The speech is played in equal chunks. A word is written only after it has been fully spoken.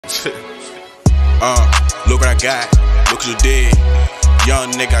Look what I got, look what you did.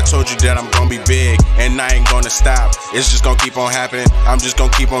 Young nigga, I told you that I'm gonna be big, and I ain't gonna stop. It's just gonna keep on happening. I'm just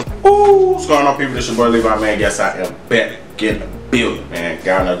gonna keep on. Ooh, what's going on, people? This your boy Levi, man. Guess I am back in the building, man.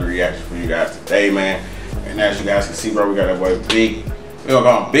 Got another reaction for you guys today, man. And as you guys can see, bro, we got that boy Big. We gonna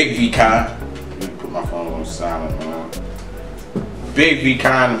call him Big Vkie. Let me put my phone on silent, man. Big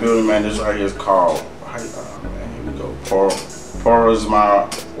Vkie in the building, man. This right here is called. Man, here we go.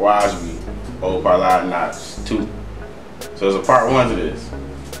 POROZMAWIAJMY. Old PLANACHY 2. So there's a part 1 to this.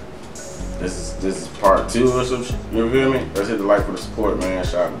 This is part 2 or some shit. You feel me? Let's hit the like for the support, man.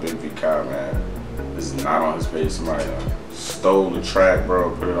 Shout out to Big Vkie, man. This is not on his page. Somebody stole the track, bro.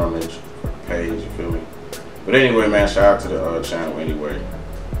 Put it on their page. You feel me? But anyway, man. Shout out to the channel. Anyway,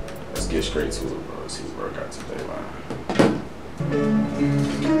 let's get straight to it, bro. Let's see what I got today, man.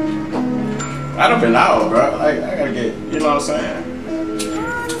 I done been out, bro. Like I gotta get. You know what I'm saying?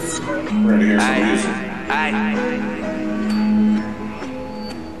 Ready to hear some music.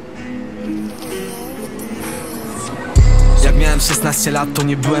 Jak miałem 16 lat, to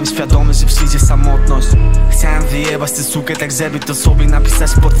nie byłem świadomy, że przyjdzie samotność. Chciałem wyjebać tę sukę tak, żeby to sobie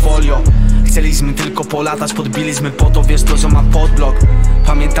napisać w portfolio. Chcieliśmy tylko polatać, podbiliśmy po to, wiesz to, że mam podblok.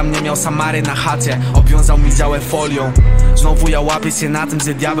 Pamiętam, nie miał Samary na chacie, obwiązał mi działę folią. Znowu ja łapię się na tym,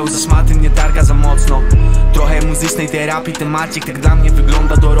 że diabeł za szmaty mnie targa za mocno. Trochę muzycznej terapii, temacik, tak dla mnie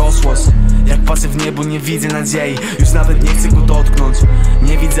wygląda dorosłość. Jak patrzę w niebo, nie widzę nadziei, już nawet nie chcę go dotknąć.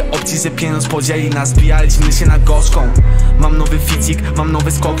 Nie widzę opcji, że pieniądz podzieli nas, bijaliśmy się na gorzką. Mam nowy ficik, mam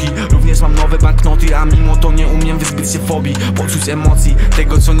nowe skoki, również mam nowe banknoty, a mimo to nie umiem wyzbyć się fobii, poczuć emocji,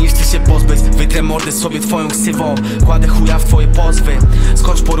 tego co niszczy się pozbyć. Wytrę mordę sobie twoją ksywą, kładę chuja w twoje pozwy.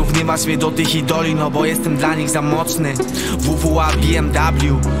 Skocz porównywać mnie do tych idoli, no bo jestem dla nich za mocny. WWA,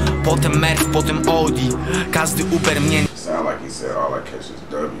 BMW, potem Merc, potem Audi, każdy Uber mnie. Sound like he said all I catch is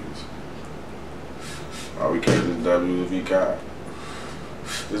W's. All we catch is W's with Vkie.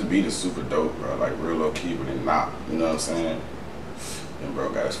 This beat is super dope, bro. Like real low key, but it's not. You know what I'm saying? And bro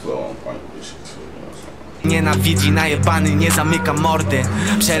got his flow on point with this shit too. You know what I'm saying? Nienawidzi, najebany, nie zamyka mordy.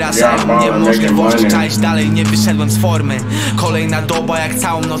 Przerażają mnie możliwości, czaić dalej, nie wyszedłem z formy. Kolejna doba, jak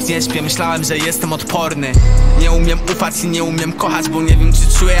całą noc nie śpię, myślałem, że jestem odporny. Nie umiem ufać i nie umiem kochać, bo nie wiem,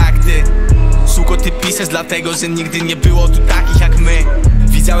 czy czuję jak ty. Suko, ty piszesz dlatego, że nigdy nie było tu takich jak my.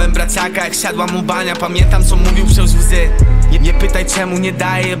 Widziałem braciaka, jak siadła mu bania, pamiętam, co mówił przez łzy. Nie pytaj, czemu nie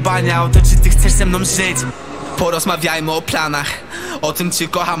daję jebania, o to, czy ty chcesz ze mną żyć. Porozmawiajmy o planach, o tym, czy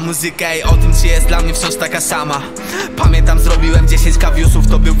kocham muzykę i o tym, czy jest dla mnie wciąż taka sama. Pamiętam, zrobiłem 10 kawiusów,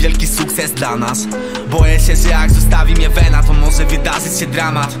 to był wielki sukces dla nas. Boję się, że jak zostawi mnie wena, to może wydarzyć się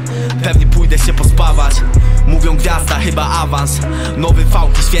dramat. Pewnie pójdę się pospawać. Mówią gwiazda, chyba awans. Nowy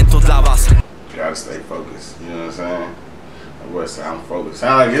Vkie, święto dla was. Gotta stay focused, you know what I'm saying? What sound focused?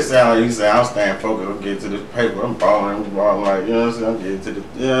 Sound like it sound like you say I'm staying focused. I'm getting to this paper. I'm balling like, you know what I'm saying? I'm getting to the,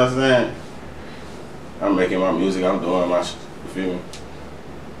 you know what I'm saying? I'm making my music. I'm doing my shit. You feel me?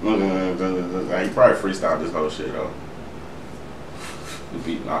 He probably freestyled this whole shit though. The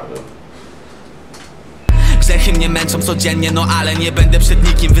beat knocked up. Grzechy mnie męczą codziennie, no ale nie będę przed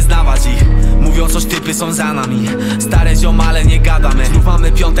nikim wyznawać ich. Mówią, coś typy są za nami. Stare ziomale, nie gadamy. Znów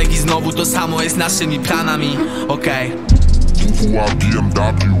mamy piątek i znowu to samo jest naszymi planami. Okej. WWA,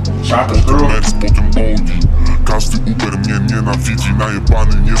 BMW, Merc, potem Audi. Każdy Uber mnie nienawidzi,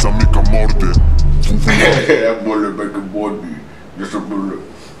 najebany, nie zamyka mordy. That bullet make a boy be just a bullet.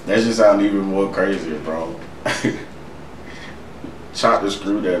 That just sound even more crazier, bro. Chop to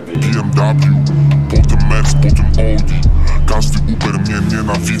screw that bitch. BMW, potem Merc, potem Audi. Każdy Uber mnie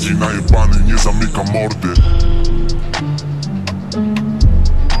nienawidzi, najebany, nie zamyka mordy.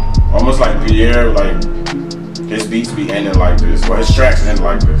 Almost like Pierre, like his beats be ending like this. Well, his tracks end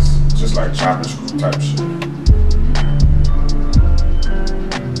like this. Just like chop and screw type shit.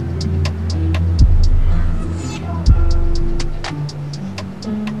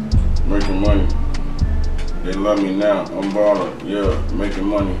 Making money. They love me now. I'm ballin'. Yeah, making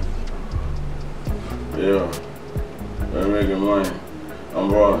money. Yeah, they're making money. I'm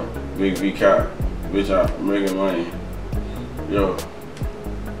ballin'. Big Vkie. Bitch, I'm making money. Yo.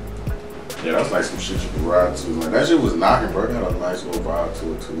 Yeah, that's like some shit you can ride to, man. That shit was knocking, bro. Got a nice little vibe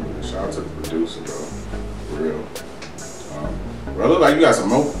to it, too. Man. Shout out to the producer, bro. For real. Bro, look like you got some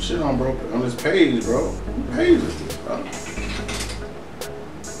more shit on, bro, on this page, bro. What page is this, bro?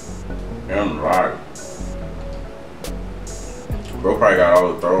 I'm right. Bro probably got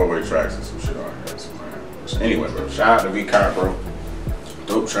all the throwaway tracks and some shit on here. So, man. Anyway, bro, shout out to Vkie, bro.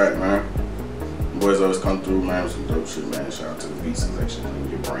 Dope track, man. Boys always come through, man, with some dope shit, man. Shout out to the beat selection in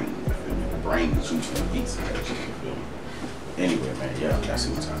your brain. You feel me? The brain is using the beat selection, you feel me? Anyway, man, yeah, I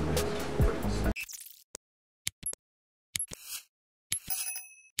see what time it is.